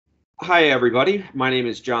Hi, everybody. My name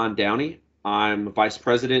is John Downey. I'm Vice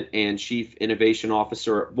President and Chief Innovation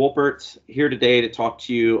Officer at Wolpert, here today to talk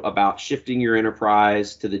to you about shifting your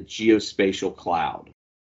enterprise to the geospatial cloud.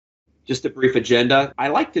 Just a brief agenda. I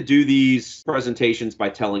like to do these presentations by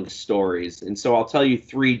telling stories, and so I'll tell you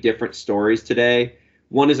three different stories today.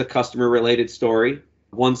 One is a customer-related story.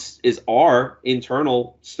 One is our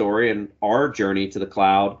internal story and our journey to the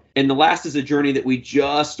cloud. And the last is a journey that we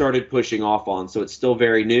just started pushing off on. So it's still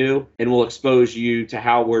very new, and we'll expose you to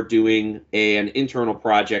how we're doing an internal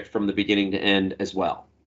project from the beginning to end as well.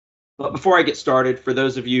 But before I get started, for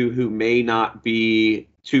those of you who may not be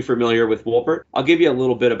too familiar with Wolpert, I'll give you a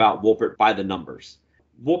little bit about Wolpert by the numbers.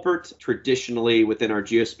 Wolpert traditionally within our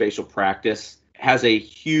geospatial practice has a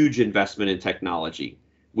huge investment in technology.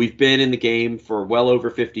 We've been in the game for well over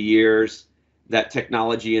 50 years. That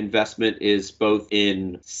technology investment is both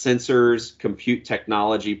in sensors, compute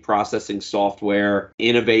technology, processing software,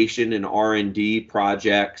 innovation and R&D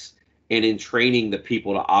projects, and in training the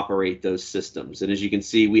people to operate those systems. And as you can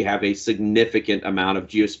see, we have a significant amount of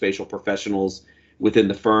geospatial professionals within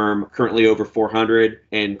the firm, currently over 400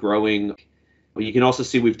 and growing. You can also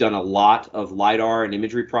see we've done a lot of LiDAR and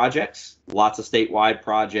imagery projects, lots of statewide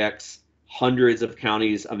projects, hundreds of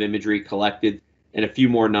counties of imagery collected, and a few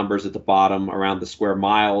more numbers at the bottom around the square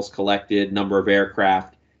miles collected, number of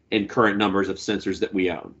aircraft, and current numbers of sensors that we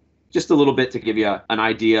own. Just a little bit to give you an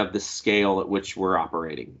idea of the scale at which we're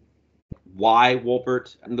operating. Why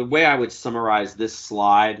Wolpert? And the way I would summarize this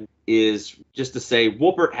slide is just to say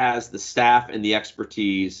Wolpert has the staff and the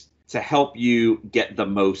expertise to help you get the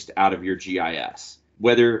most out of your GIS.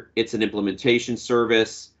 Whether it's an implementation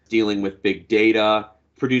service, dealing with big data,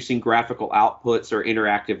 producing graphical outputs or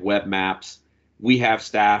interactive web maps, we have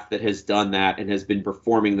staff that has done that and has been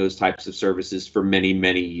performing those types of services for many,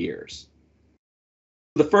 many years.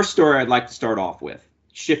 The first story I'd like to start off with,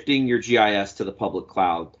 shifting your GIS to the public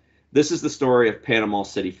cloud. This is the story of Panama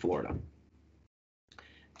City, Florida.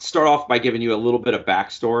 Start off by giving you a little bit of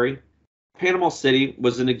backstory. Panama City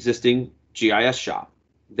was an existing GIS shop.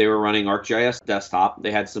 They were running ArcGIS Desktop.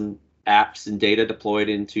 They had some apps and data deployed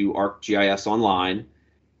into ArcGIS Online.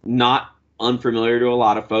 Not unfamiliar to a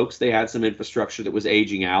lot of folks. They had some infrastructure that was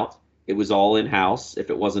aging out. It was all in-house if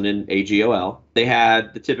it wasn't in AGOL. They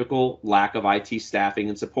had the typical lack of IT staffing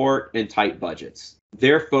and support and tight budgets.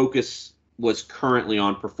 Their focus was currently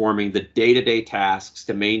on performing the day-to-day tasks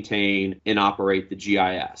to maintain and operate the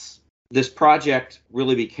GIS. This project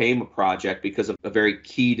really became a project because of a very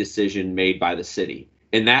key decision made by the city.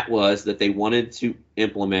 And that was that they wanted to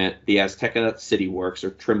implement the Azteca CityWorks, or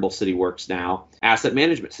Trimble CityWorks now, asset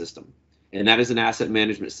management system. And that is an asset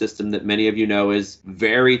management system that many of you know is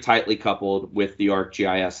very tightly coupled with the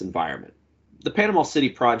ArcGIS environment. The Panama City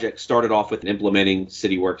project started off with implementing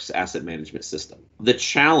CityWorks asset management system. The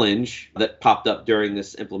challenge that popped up during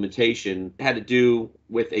this implementation had to do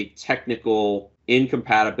with a technical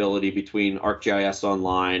incompatibility between ArcGIS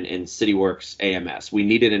Online and CityWorks AMS. We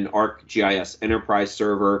needed an ArcGIS Enterprise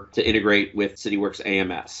server to integrate with CityWorks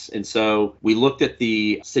AMS. And so we looked at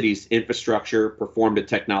the city's infrastructure, performed a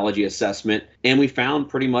technology assessment, and we found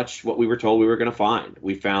pretty much what we were told we were going to find.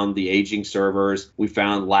 We found the aging servers, we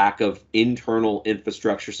found lack of internal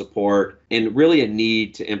infrastructure support, and really a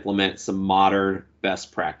need to implement some modern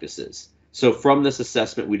best practices. So from this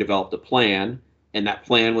assessment, we developed a plan, and that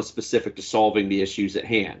plan was specific to solving the issues at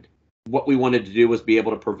hand. What we wanted to do was be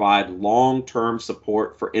able to provide long-term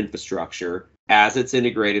support for infrastructure as it's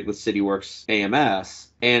integrated with CityWorks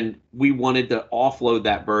AMS, and we wanted to offload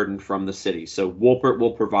that burden from the city. So Wolpert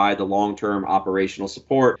will provide the long-term operational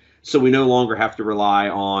support, so we no longer have to rely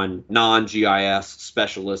on non-GIS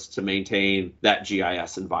specialists to maintain that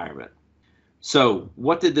GIS environment. So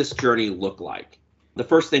what did this journey look like? The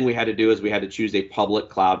first thing we had to do is we had to choose a public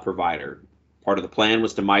cloud provider. Part of the plan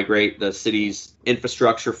was to migrate the city's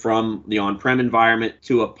infrastructure from the on-prem environment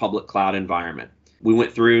to a public cloud environment. We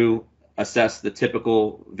went through, assessed the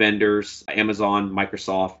typical vendors, Amazon,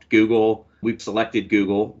 Microsoft, Google. We selected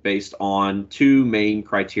Google based on two main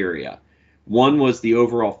criteria. One was the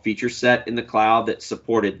overall feature set in the cloud that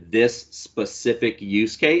supported this specific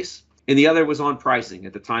use case, and the other was on pricing.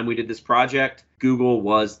 At the time we did this project, Google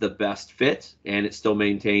was the best fit, and it still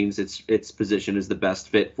maintains its position as the best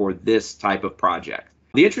fit for this type of project.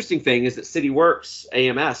 The interesting thing is that CityWorks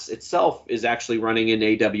AMS itself is actually running in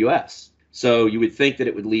AWS. So you would think that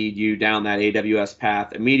it would lead you down that AWS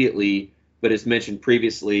path immediately, but as mentioned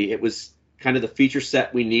previously, it was kind of the feature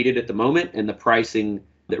set we needed at the moment, and the pricing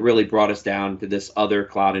that really brought us down to this other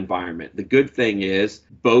cloud environment. The good thing is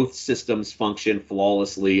both systems function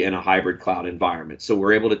flawlessly in a hybrid cloud environment. So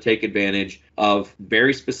we're able to take advantage of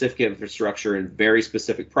very specific infrastructure and very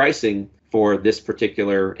specific pricing for this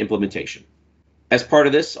particular implementation. As part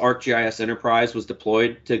of this, ArcGIS Enterprise was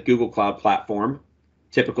deployed to Google Cloud Platform.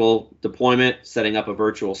 Typical deployment, setting up a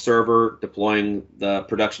virtual server, deploying the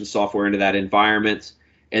production software into that environment.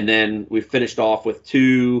 And then we finished off with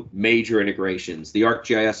two major integrations. The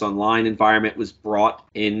ArcGIS Online environment was brought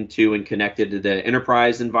into and connected to the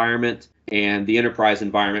enterprise environment, and the enterprise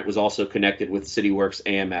environment was also connected with CityWorks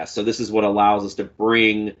AMS. So this is what allows us to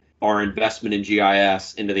bring our investment in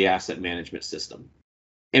GIS into the asset management system.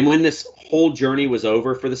 And when this whole journey was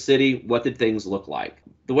over for the city, what did things look like?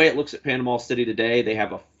 The way it looks at Panama City today, they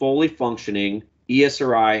have a fully functioning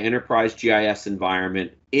ESRI enterprise GIS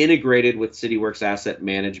environment integrated with CityWorks Asset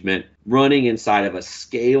Management, running inside of a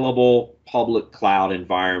scalable public cloud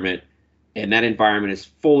environment. And that environment is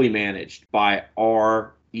fully managed by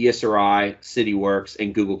our ESRI, CityWorks,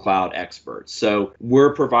 and Google Cloud experts. So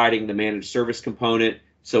we're providing the managed service component.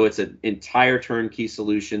 So it's an entire turnkey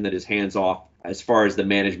solution that is hands-off as far as the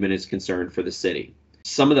management is concerned for the city.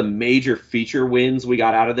 Some of the major feature wins we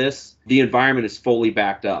got out of this, the environment is fully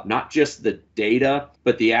backed up, not just the data,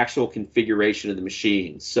 but the actual configuration of the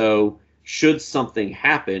machine. So should something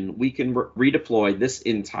happen, we can redeploy this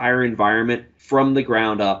entire environment from the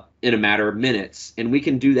ground up in a matter of minutes. And we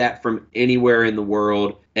can do that from anywhere in the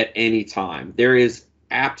world at any time. There is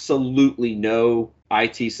absolutely no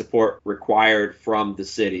IT support required from the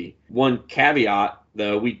city. One caveat,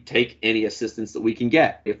 though, we take any assistance that we can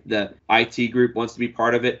get. If the IT group wants to be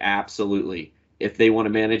part of it, absolutely. If they want to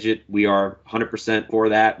manage it, we are 100% for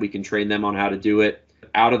that. We can train them on how to do it.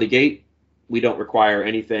 Out of the gate, we don't require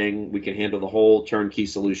anything. We can handle the whole turnkey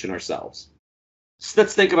solution ourselves. So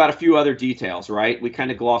let's think about a few other details, right? We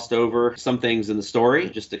kind of glossed over some things in the story.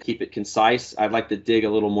 Just to keep it concise, I'd like to dig a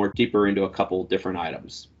little more deeper into a couple different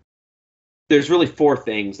items. There's really four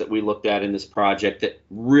things that we looked at in this project that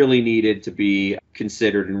really needed to be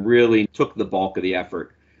considered and really took the bulk of the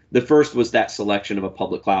effort. The first was that selection of a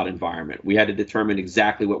public cloud environment. We had to determine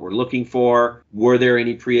exactly what we're looking for. Were there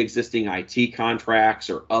any pre-existing IT contracts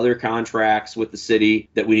or other contracts with the city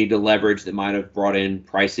that we need to leverage that might have brought in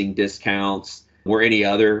pricing discounts? Were any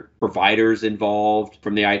other providers involved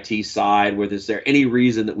from the IT side? Was there any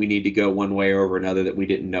reason that we need to go one way or another that we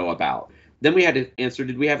didn't know about? Then we had to answer,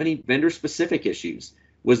 did we have any vendor-specific issues?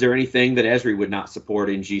 Was there anything that Esri would not support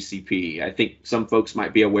in GCP? I think some folks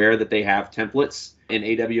might be aware that they have templates in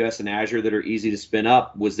AWS and Azure that are easy to spin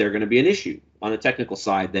up. Was there going to be an issue on the technical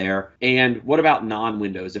side there? And what about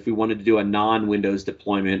non-Windows? If we wanted to do a non-Windows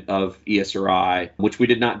deployment of ESRI, which we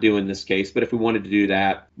did not do in this case, but if we wanted to do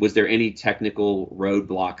that, was there any technical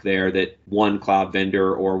roadblock there that one cloud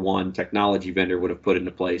vendor or one technology vendor would have put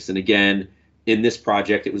into place? And again, in this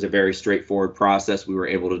project, it was a very straightforward process. We were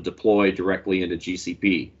able to deploy directly into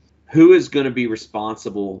GCP. Who is going to be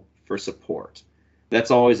responsible for support?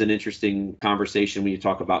 That's always an interesting conversation when you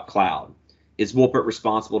talk about cloud. Is Woolpert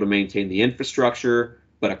responsible to maintain the infrastructure,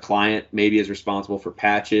 but a client maybe is responsible for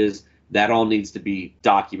patches? That all needs to be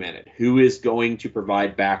documented. Who is going to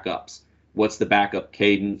provide backups? What's the backup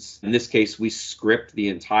cadence? In this case, we script the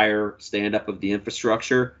entire stand-up of the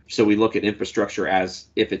infrastructure. So we look at infrastructure as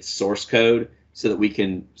if it's source code so that we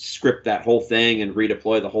can script that whole thing and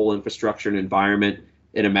redeploy the whole infrastructure and environment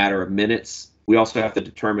in a matter of minutes. We also have to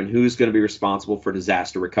determine who's going to be responsible for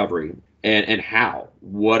disaster recovery and how.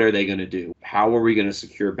 What are they going to do? How are we going to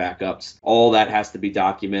secure backups? All that has to be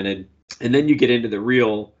documented. And then you get into the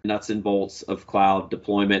real nuts and bolts of cloud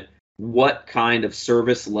deployment. What kind of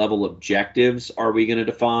service level objectives are we going to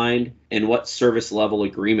define? And what service level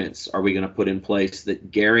agreements are we going to put in place that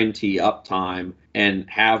guarantee uptime and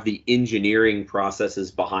have the engineering processes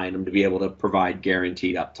behind them to be able to provide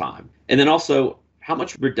guaranteed uptime? And then also, how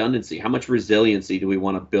much redundancy, how much resiliency do we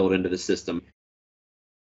want to build into the system?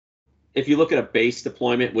 If you look at a base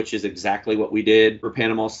deployment, which is exactly what we did for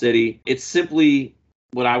Panama City, it's simply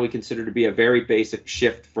what I would consider to be a very basic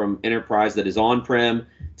shift from enterprise that is on-prem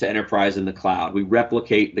to enterprise in the cloud. We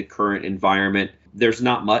replicate the current environment. There's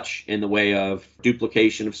not much in the way of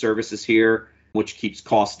duplication of services here, which keeps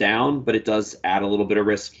costs down, but it does add a little bit of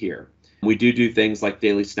risk here. We do things like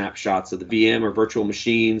daily snapshots of the VM or virtual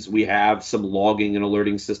machines. We have some logging and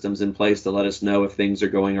alerting systems in place to let us know if things are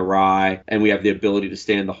going awry. And we have the ability to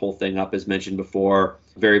stand the whole thing up, as mentioned before,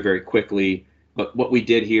 very, very quickly. But what we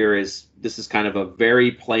did here is this is kind of a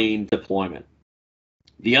very plain deployment.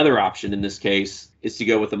 The other option in this case is to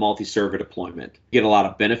go with a multi-server deployment. You get a lot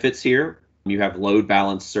of benefits here. You have load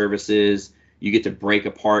balanced services. You get to break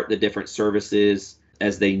apart the different services.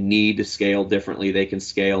 as they need to scale differently, they can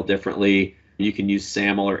scale differently. You can use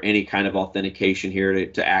SAML or any kind of authentication here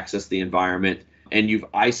to access the environment. And you've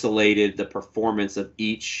isolated the performance of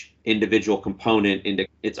each individual component into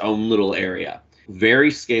its own little area.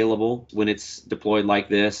 Very scalable when it's deployed like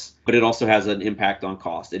this, but it also has an impact on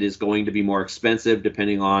cost. It is going to be more expensive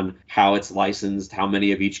depending on how it's licensed, how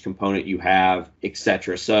many of each component you have,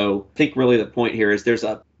 etc. So I think really the point here is there's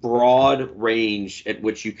a broad range at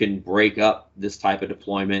which you can break up this type of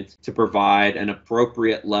deployment to provide an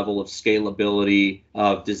appropriate level of scalability,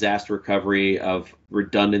 of disaster recovery, of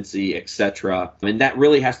redundancy, etc. And that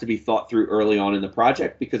really has to be thought through early on in the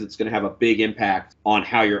project because it's going to have a big impact on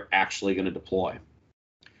how you're actually going to deploy.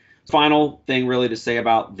 Final thing really to say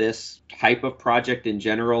about this type of project in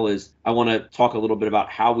general is I want to talk a little bit about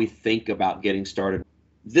how we think about getting started.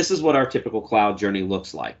 This is what our typical cloud journey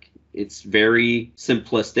looks like. It's very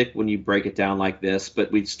simplistic when you break it down like this, but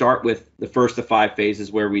we'd start with the first of 5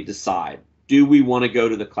 phases where we decide, do we want to go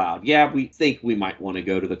to the cloud? Yeah, we think we might want to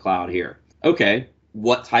go to the cloud here. Okay,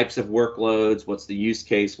 what types of workloads? What's the use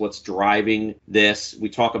case? What's driving this? We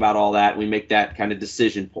talk about all that. We make that kind of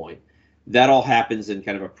decision point. That all happens in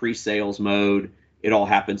kind of a pre-sales mode. It all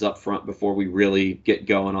happens up front before we really get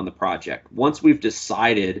going on the project. Once we've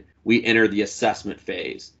decided, we enter the assessment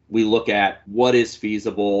phase. We look at what is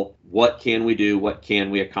feasible, what can we do, what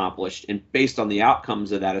can we accomplish, and based on the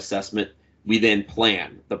outcomes of that assessment, we then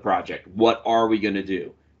plan the project. What are we going to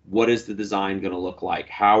do? What is the design going to look like?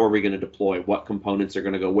 How are we going to deploy? What components are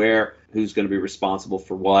going to go where? Who's going to be responsible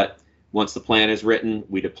for what? Once the plan is written,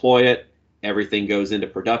 we deploy it. Everything goes into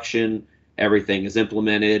production. Everything is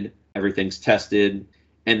implemented. Everything's tested.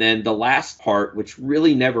 And then the last part, which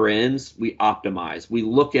really never ends, we optimize. We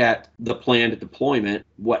look at the planned deployment.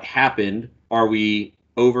 What happened? Are we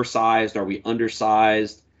oversized? Are we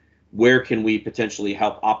undersized? Where can we potentially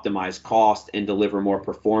help optimize cost and deliver more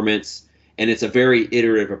performance? And it's a very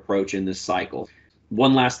iterative approach in this cycle.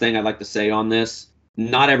 One last thing I'd like to say on this.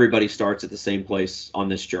 Not everybody starts at the same place on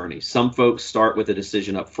this journey. Some folks start with a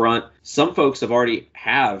decision up front. Some folks have already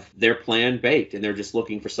have their plan baked and they're just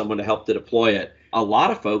looking for someone to help to deploy it. A lot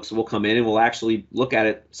of folks will come in and will actually look at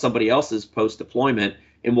it somebody else's post-deployment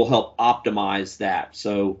and will help optimize that.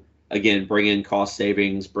 So again, bring in cost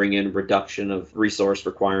savings, bring in reduction of resource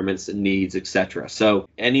requirements and needs, etc. So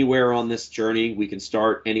anywhere on this journey, we can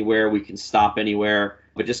start anywhere, we can stop anywhere.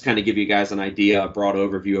 But just kind of give you guys an idea, a broad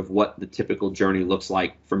overview of what the typical journey looks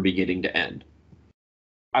like from beginning to end.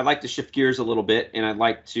 I'd like to shift gears a little bit, and I'd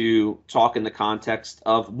like to talk in the context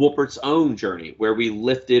of Woolpert's own journey, where we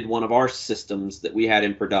lifted one of our systems that we had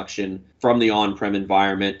in production from the on-prem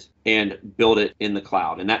environment and built it in the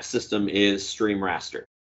cloud. And that system is RASTER.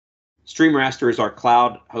 RASTER is our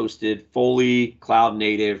cloud-hosted, fully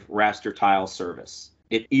cloud-native raster tile service.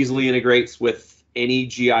 It easily integrates with any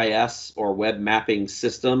GIS or web mapping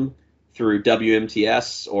system through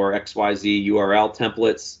WMTS or XYZ URL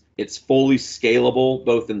templates. It's fully scalable,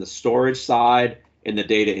 both in the storage side and the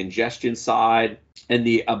data ingestion side, and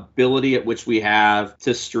the ability at which we have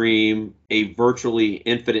to stream a virtually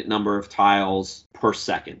infinite number of tiles per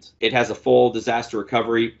second. It has a full disaster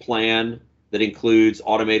recovery plan that includes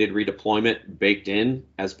automated redeployment baked in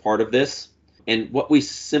as part of this. And what we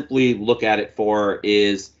simply look at it for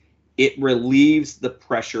is it relieves the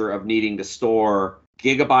pressure of needing to store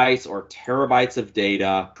gigabytes or terabytes of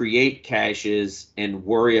data, create caches, and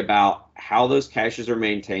worry about how those caches are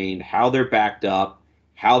maintained, how they're backed up,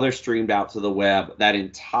 how they're streamed out to the web. That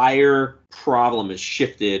entire problem is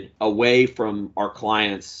shifted away from our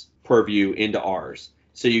clients' purview into ours.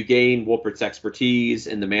 So you gain Woolpert's expertise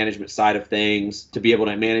in the management side of things to be able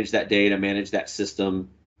to manage that data, manage that system.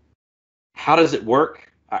 How does it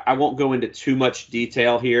work? I won't go into too much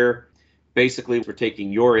detail here. Basically, we're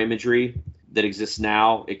taking your imagery that exists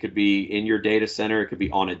now. It could be in your data center. It could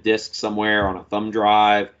be on a disk somewhere, on a thumb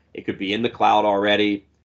drive. It could be in the cloud already.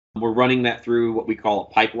 We're running that through what we call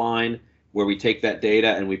a pipeline, where we take that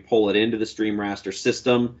data and we pull it into the RASTER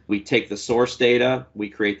system. We take the source data, we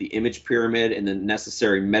create the image pyramid and the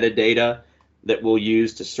necessary metadata that we'll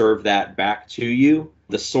use to serve that back to you.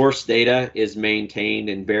 The source data is maintained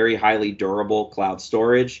in very highly durable cloud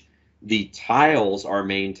storage. The tiles are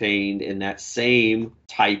maintained in that same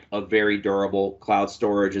type of very durable cloud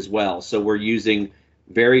storage as well. So we're using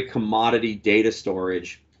very commodity data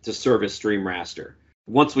storage to service RASTER.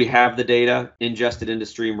 Once we have the data ingested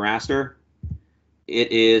into RASTER,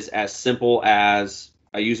 it is as simple as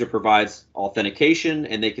a user provides authentication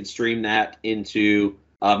and they can stream that into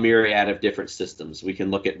a myriad of different systems. We can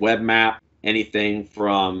look at web map, anything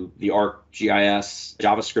from the ArcGIS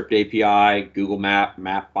JavaScript API, Google Map,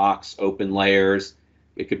 Mapbox, Open Layers,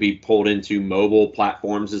 It could be pulled into mobile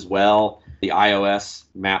platforms as well. The iOS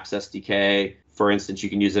Maps SDK, for instance, you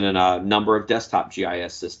can use it in a number of desktop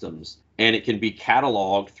GIS systems. And it can be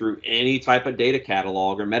cataloged through any type of data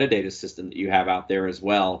catalog or metadata system that you have out there as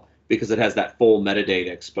well, because it has that full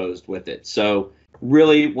metadata exposed with it. So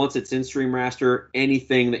really, once it's in StreamRaster,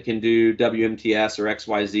 anything that can do WMTS or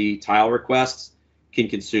XYZ tile requests can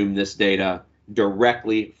consume this data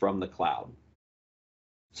directly from the cloud.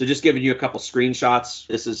 So just giving you a couple screenshots.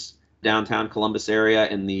 This is downtown Columbus area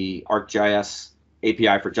in the ArcGIS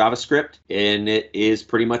API for JavaScript, and it is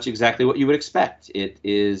pretty much exactly what you would expect. It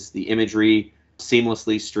is the imagery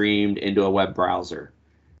seamlessly streamed into a web browser.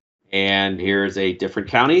 And here's a different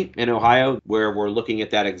county in Ohio where we're looking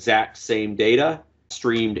at that exact same data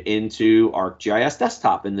streamed into ArcGIS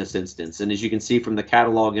Desktop in this instance. And as you can see from the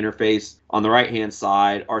catalog interface on the right-hand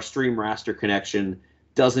side, our StreamRaster connection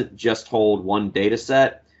doesn't just hold one data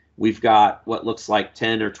set. We've got what looks like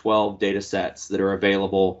 10 or 12 data sets that are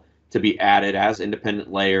available to be added as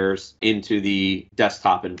independent layers into the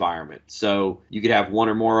desktop environment. So you could have one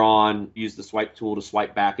or more on, use the swipe tool to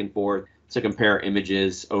swipe back and forth to compare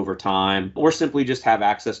images over time, or simply just have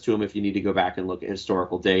access to them if you need to go back and look at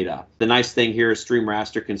historical data. The nice thing here is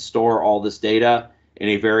StreamRaster can store all this data in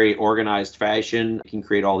a very organized fashion. It can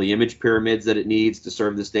create all the image pyramids that it needs to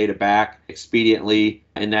serve this data back expediently,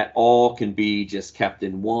 and that all can be just kept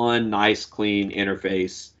in one nice, clean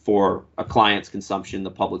interface for a client's consumption, the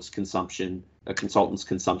public's consumption, a consultant's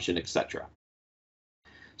consumption, etc.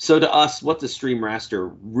 So to us, what does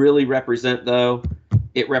StreamRaster really represent, though?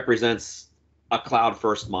 It represents a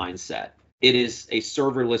cloud-first mindset. It is a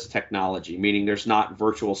serverless technology, meaning there's not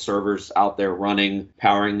virtual servers out there running,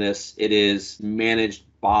 powering this. It is managed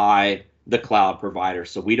by the cloud provider.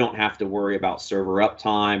 So we don't have to worry about server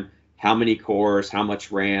uptime, how many cores, how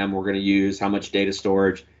much RAM we're going to use, how much data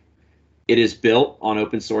storage. It is built on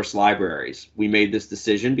open source libraries. We made this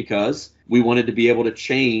decision because we wanted to be able to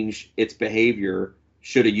change its behavior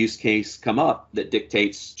should a use case come up that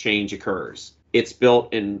dictates change occurs. It's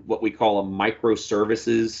built in what we call a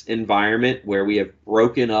microservices environment, where we have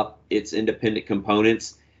broken up its independent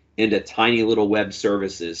components into tiny little web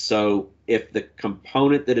services. So if the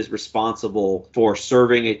component that is responsible for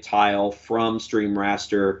serving a tile from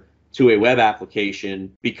StreamRaster to a web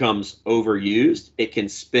application becomes overused, it can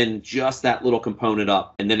spin just that little component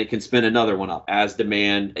up, and then it can spin another one up as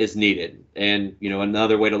demand is needed. And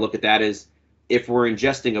another way to look at that is, if we're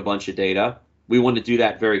ingesting a bunch of data, we want to do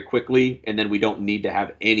that very quickly, and then we don't need to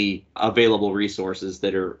have any available resources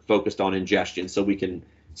that are focused on ingestion. So we can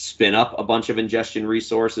spin up a bunch of ingestion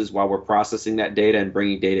resources while we're processing that data and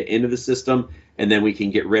bringing data into the system, and then we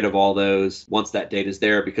can get rid of all those once that data is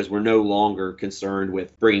there, because we're no longer concerned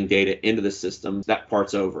with bringing data into the system. That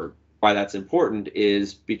part's over. Why that's important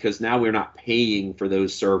is because now we're not paying for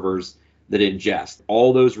those servers that ingest.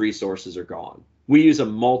 All those resources are gone. We use a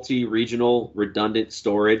multi-regional redundant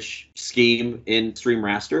storage scheme in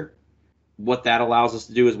StreamRaster. What that allows us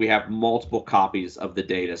to do is we have multiple copies of the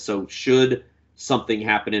data. So should something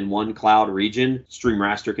happen in one cloud region,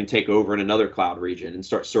 StreamRaster can take over in another cloud region and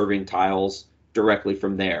start serving tiles directly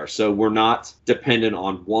from there. So we're not dependent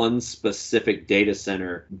on one specific data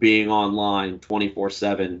center being online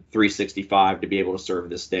 24/7, 365 to be able to serve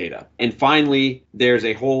this data. And finally, there's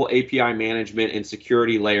a whole API management and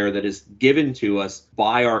security layer that is given to us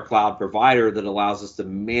by our cloud provider that allows us to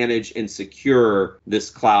manage and secure this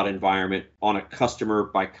cloud environment on a customer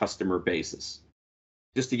by customer basis.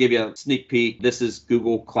 Just to give you a sneak peek, this is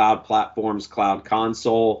Google Cloud Platform's Cloud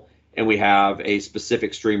Console, and we have a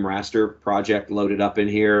specific StreamRaster project loaded up in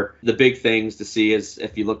here. The big things to see is,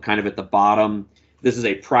 if you look kind of at the bottom, this is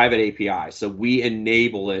a private API. So we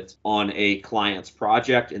enable it on a client's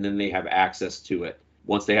project, and then they have access to it.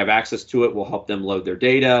 Once they have access to it, we'll help them load their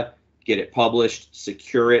data, get it published,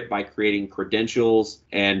 secure it by creating credentials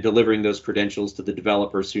and delivering those credentials to the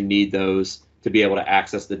developers who need those to be able to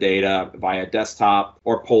access the data via desktop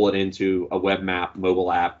or pull it into a web map, mobile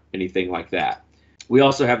app, anything like that. We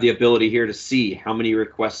also have the ability here to see how many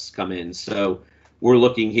requests come in. So we're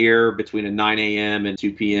looking here between a 9 a.m. and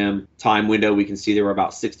 2 p.m. time window. We can see there were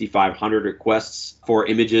about 6,500 requests for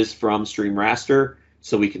images from StreamRaster.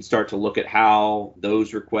 So we can start to look at how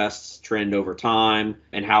those requests trend over time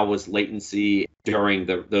and how was latency during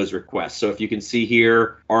those requests. So if you can see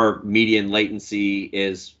here, our median latency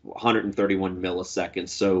is 131 milliseconds.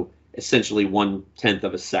 So essentially 1/10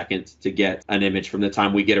 of a second to get an image from the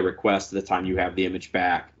time we get a request to the time you have the image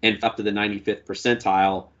back. And up to the 95th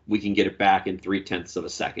percentile, we can get it back in 0.3 of a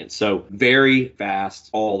second. So very fast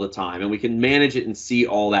all the time. And we can manage it and see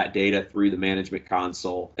all that data through the management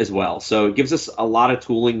console as well. So it gives us a lot of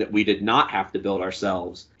tooling that we did not have to build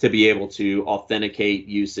ourselves to be able to authenticate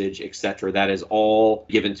usage, et cetera. That is all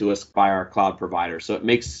given to us by our cloud provider. So it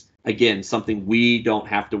makes, again, something we don't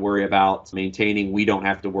have to worry about maintaining. We don't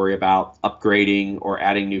have to worry about upgrading or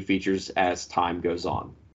adding new features as time goes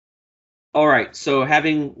on. All right, so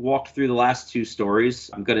having walked through the last two stories,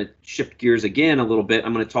 I'm going to shift gears again a little bit.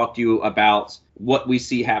 I'm going to talk to you about what we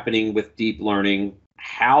see happening with deep learning,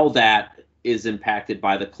 how that is impacted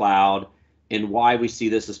by the cloud, and why we see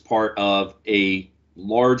this as part of a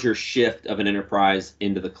larger shift of an enterprise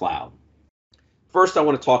into the cloud. First, I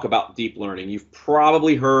want to talk about deep learning. You've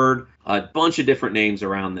probably heard a bunch of different names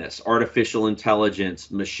around this: artificial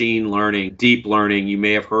intelligence, machine learning, deep learning. You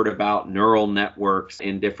may have heard about neural networks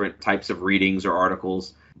in different types of readings or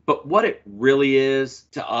articles. But what it really is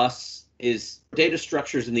to us is data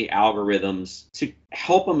structures and the algorithms to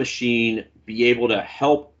help a machine be able to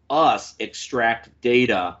help us extract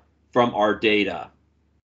data from our data.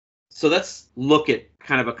 So let's look at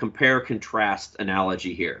kind of a compare-contrast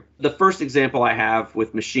analogy here. The first example I have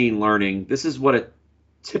with machine learning, this is what a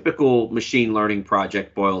typical machine learning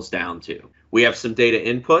project boils down to. We have some data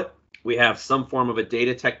input. We have some form of a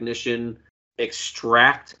data technician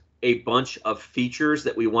extract a bunch of features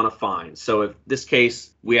that we want to find. So in this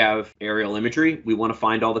case, we have aerial imagery. We want to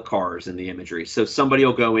find all the cars in the imagery. So somebody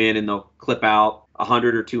will go in and they'll clip out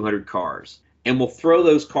 100 or 200 cars. And we'll throw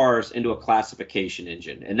those cars into a classification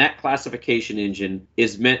engine. And that classification engine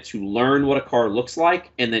is meant to learn what a car looks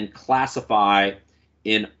like and then classify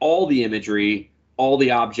in all the imagery, all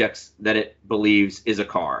the objects that it believes is a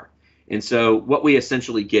car. And so what we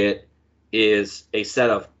essentially get is a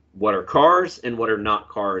set of what are cars and what are not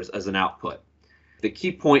cars as an output. The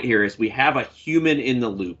key point here is we have a human in the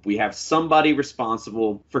loop. We have somebody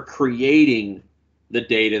responsible for creating the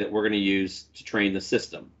data that we're going to use to train the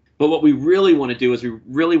system. But what we really want to do is we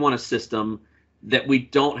really want a system that we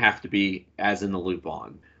don't have to be as in the loop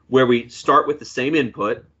on, where we start with the same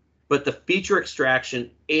input, but the feature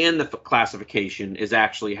extraction and the classification is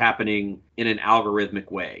actually happening in an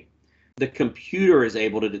algorithmic way. The computer is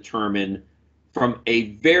able to determine from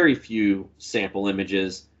a very few sample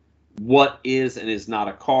images what is and is not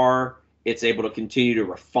a car. It's able to continue to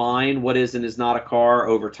refine what is and is not a car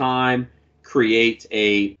over time, create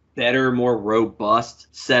a better, more robust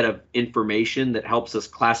set of information that helps us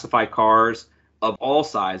classify cars of all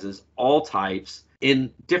sizes, all types,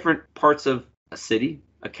 in different parts of a city,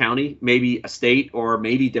 a county, maybe a state, or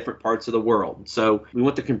maybe different parts of the world. So we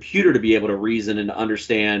want the computer to be able to reason and to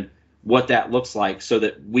understand what that looks like so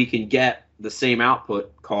that we can get the same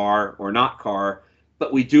output, car or not car,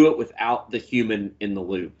 but we do it without the human in the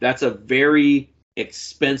loop. That's a very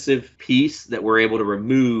expensive piece that we're able to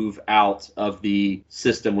remove out of the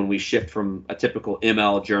system when we shift from a typical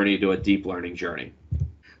ML journey to a deep learning journey.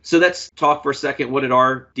 So let's talk for a second. What did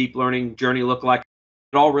our deep learning journey look like?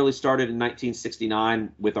 It all really started in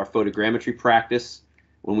 1969 with our photogrammetry practice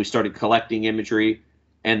when we started collecting imagery.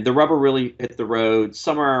 And the rubber really hit the road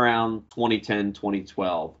somewhere around 2010,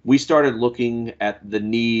 2012. We started looking at the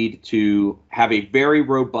need to have a very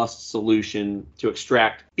robust solution to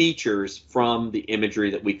extract features from the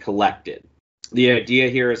imagery that we collected. The idea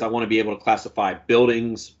here is I want to be able to classify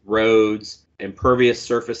buildings, roads, impervious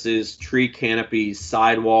surfaces, tree canopies,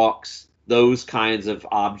 sidewalks, those kinds of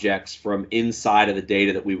objects from inside of the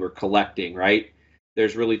data that we were collecting, right?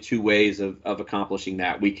 There's really two ways of accomplishing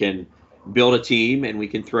that. We can build a team and we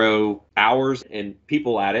can throw hours and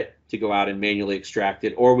people at it to go out and manually extract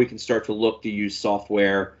it, or we can start to look to use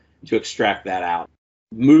software to extract that out.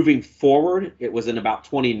 Moving forward, it was in about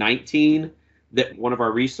 2019 that one of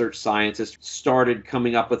our research scientists started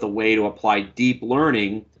coming up with a way to apply deep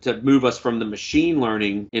learning to move us from the machine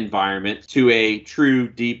learning environment to a true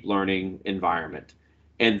deep learning environment.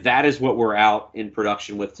 And that is what we're out in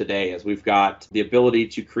production with today, as we've got the ability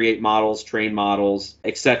to create models, train models,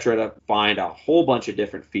 et cetera, to find a whole bunch of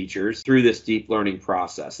different features through this deep learning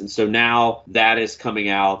process. And so now that is coming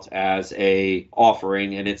out as a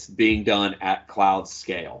offering, and it's being done at cloud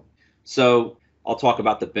scale. So I'll talk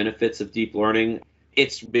about the benefits of deep learning.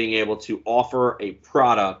 It's being able to offer a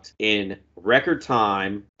product in record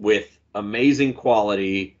time with amazing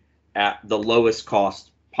quality at the lowest cost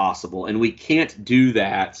possible. And we can't do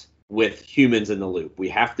that with humans in the loop. We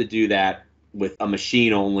have to do that with a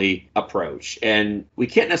machine-only approach. And we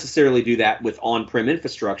can't necessarily do that with on-prem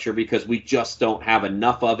infrastructure because we just don't have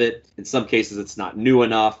enough of it. In some cases, it's not new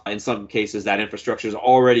enough. In some cases, that infrastructure is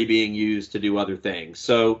already being used to do other things.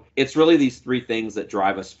 So it's really these three things that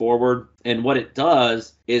drive us forward. And what it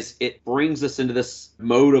does is it brings us into this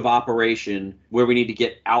mode of operation where we need to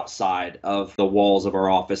get outside of the walls of our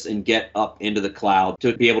office and get up into the cloud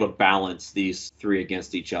to be able to balance these three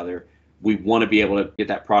against each other. We want to be able to get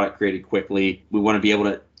that product created quickly. We want to be able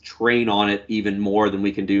to train on it even more than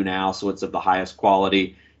we can do now, so it's of the highest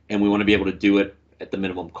quality. And we want to be able to do it at the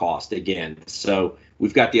minimum cost again. So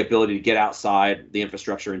we've got the ability to get outside the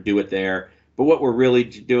infrastructure and do it there. But what we're really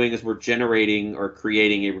doing is we're generating or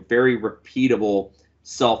creating a very repeatable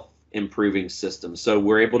self-improving system. So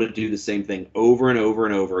we're able to do the same thing over and over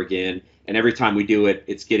and over again. And every time we do it,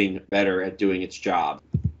 it's getting better at doing its job.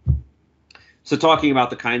 So talking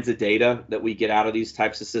about the kinds of data that we get out of these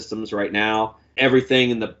types of systems right now,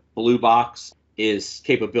 everything in the blue box is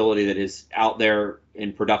capability that is out there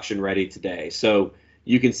in production ready today. So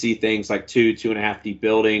you can see things like 2.5D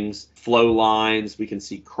buildings, flow lines, we can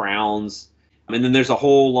see crowns. And then there's a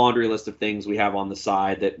whole laundry list of things we have on the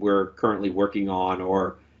side that we're currently working on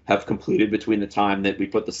or have completed between the time that we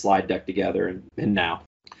put the slide deck together and now.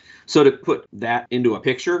 So to put that into a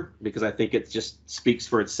picture, because I think it just speaks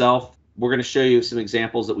for itself, we're going to show you some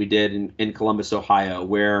examples that we did in Columbus, Ohio,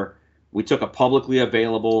 where we took a publicly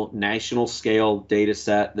available national scale data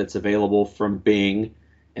set that's available from Bing,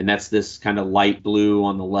 and that's this kind of light blue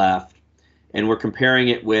on the left. And we're comparing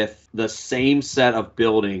it with the same set of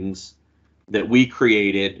buildings that we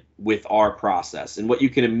created with our process. And what you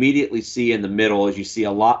can immediately see in the middle is you see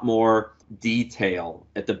a lot more detail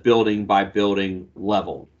at the building by building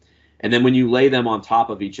level. And then when you lay them on top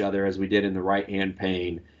of each other, as we did in the right-hand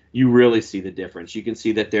pane, you really see the difference. You can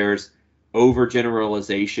see that there's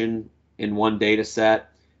overgeneralization in one data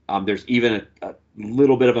set. There's even a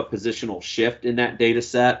little bit of a positional shift in that data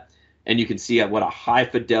set. And you can see what a high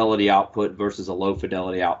fidelity output versus a low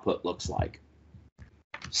fidelity output looks like.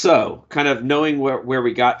 So kind of knowing where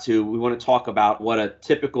we got to, we want to talk about what a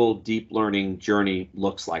typical deep learning journey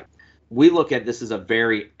looks like. We look at this as a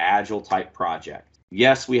very agile type project.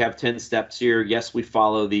 Yes, we have 10 steps here. Yes, we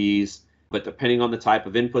follow these. But depending on the type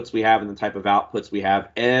of inputs we have and the type of outputs we have,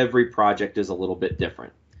 every project is a little bit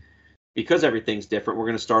different. Because everything's different, we're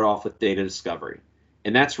going to start off with data discovery.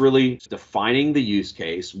 And that's really defining the use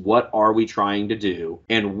case. What are we trying to do?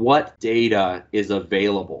 And what data is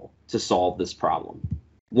available to solve this problem?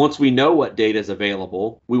 Once we know what data is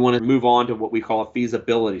available, we want to move on to what we call a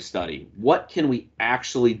feasibility study. What can we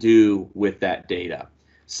actually do with that data?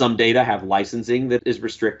 Some data have licensing that is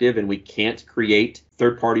restrictive and we can't create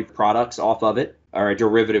third-party products off of it, or a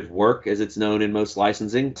derivative work as it's known in most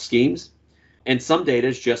licensing schemes. And some data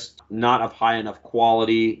is just not of high enough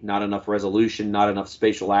quality, not enough resolution, not enough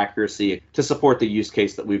spatial accuracy to support the use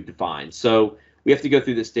case that we've defined. So we have to go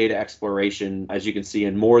through this data exploration, as you can see,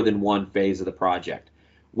 in more than one phase of the project.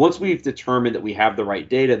 Once we've determined that we have the right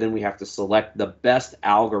data, then we have to select the best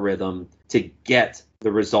algorithm to get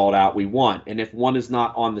the result out we want. And if one is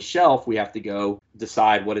not on the shelf, we have to go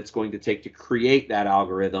decide what it's going to take to create that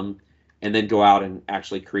algorithm and then go out and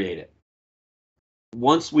actually create it.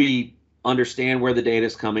 Once we understand where the data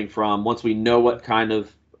is coming from, once we know what kind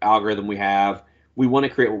of algorithm we have, we want to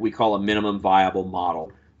create what we call a minimum viable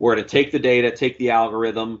model. We're going to take the data, take the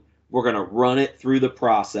algorithm, we're going to run it through the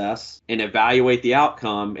process and evaluate the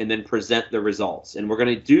outcome and then present the results. And we're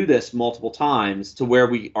going to do this multiple times to where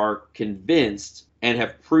we are convinced and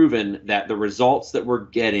have proven that the results that we're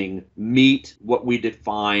getting meet what we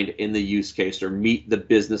defined in the use case or meet the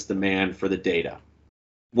business demand for the data.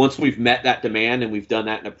 Once we've met that demand and we've done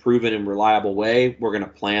that in a proven and reliable way, we're going to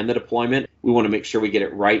plan the deployment. We want to make sure we get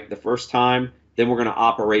it right the first time. Then we're going to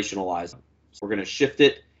operationalize it. So we're going to shift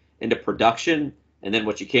it into production. And then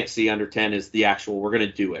what you can't see under 10 is the actual, we're going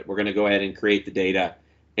to do it. We're going to go ahead and create the data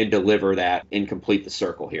and deliver that and complete the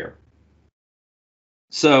circle here.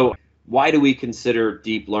 So why do we consider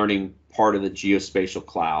deep learning part of the geospatial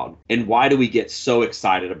cloud? And why do we get so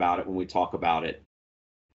excited about it when we talk about it?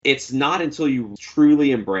 It's not until you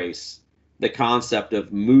truly embrace the concept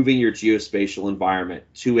of moving your geospatial environment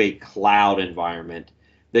to a cloud environment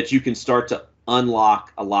that you can start to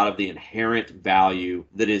unlock a lot of the inherent value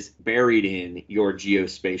that is buried in your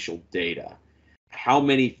geospatial data. How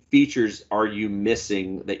many features are you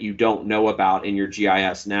missing that you don't know about in your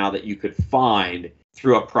GIS now that you could find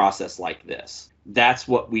through a process like this? That's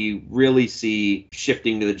what we really see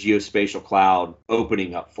shifting to the geospatial cloud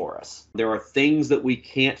opening up for us. There are things that we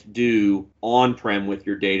can't do on-prem with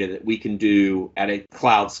your data that we can do at a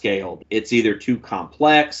cloud scale. It's either too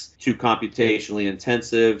complex, too computationally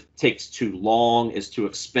intensive, takes too long, is too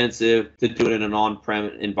expensive to do it in an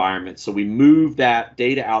on-prem environment. So we move that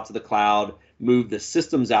data out to the cloud, move the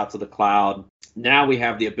systems out to the cloud. Now we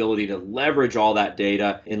have the ability to leverage all that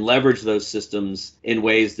data and leverage those systems in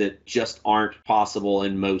ways that just aren't possible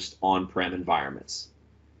in most on-prem environments.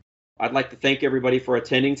 I'd like to thank everybody for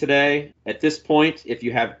attending today. At this point, if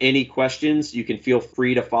you have any questions, you can feel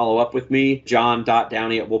free to follow up with me.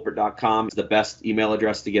 john.downey@wolpert.com is the best email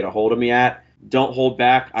address to get a hold of me at. Don't hold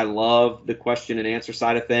back. I love the question and answer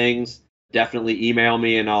side of things. Definitely email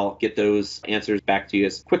me and I'll get those answers back to you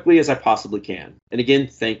as quickly as I possibly can. And again,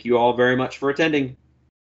 thank you all very much for attending.